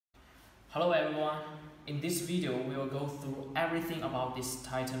Hello everyone, in this video we will go through everything about this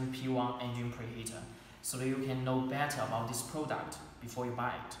Titan P1 engine preheater so that you can know better about this product before you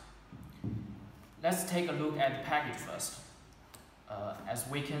buy it. Let's take a look at the package first. As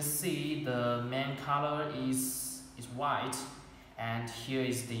we can see, the main color is white, and here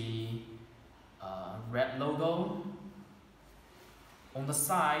is the red logo. On the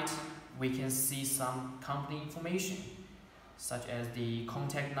side we can see some company information such as the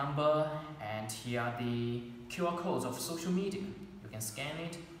contact number, and here are the QR codes of social media. You can scan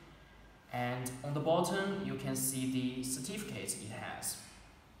it, and on the bottom you can see the certificates it has.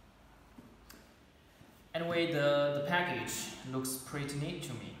 Anyway, the package looks pretty neat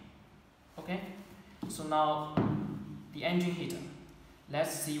to me. Okay, so now the engine heater.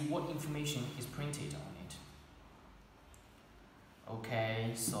 Let's see what information is printed on it.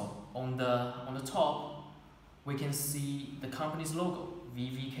 Okay, so on the top we can see the company's logo,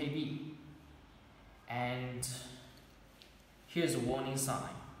 VVKB, and here's a warning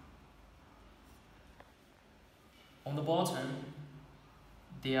sign. On the bottom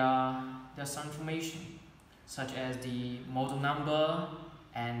there's some information such as the model number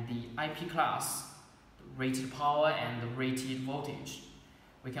and the IP class, the rated power and the rated voltage.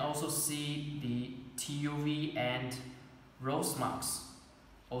 We can also see the TUV and RoHS marks,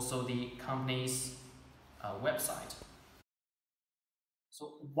 also the company's website.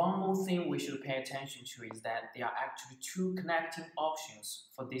 So one more thing we should pay attention to is that there are actually two connecting options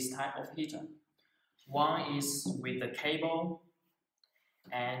for this type of heater. One is with the cable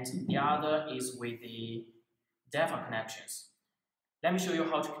and the other is with the DEFA connections. Let me show you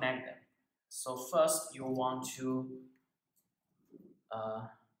how to connect them. So first you want to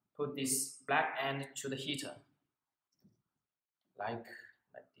put this black end to the heater like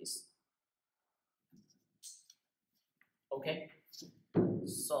this. Okay,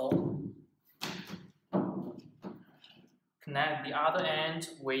 so connect the other end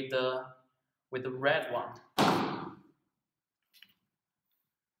with the red one,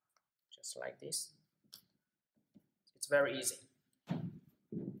 just like this. It's very easy,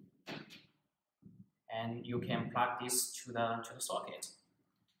 and you can plug this to the socket.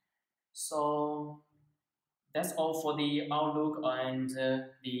 So that's all for the outlook and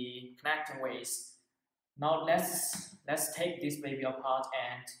the connecting ways. Now let's take this baby apart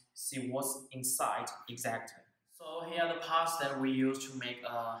and see what's inside exactly. So here are the parts that we use to make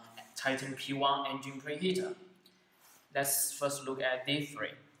a Titan P1 engine preheater. Let's first look at these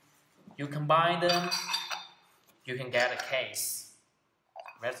three. You combine them, you can get a case.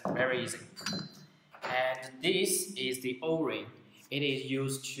 That's very easy. And this is the O-ring. It is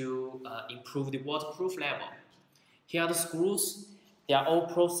used to improve the waterproof level. Here are the screws. They are all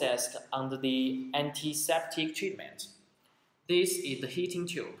processed under the antiseptic treatment. This is the heating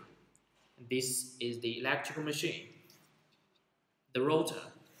tube. This is the electrical machine. The rotor.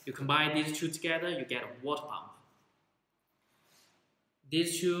 You combine these two together, you get a water pump.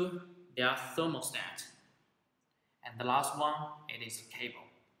 These two, they are thermostat. And the last one, it is a cable.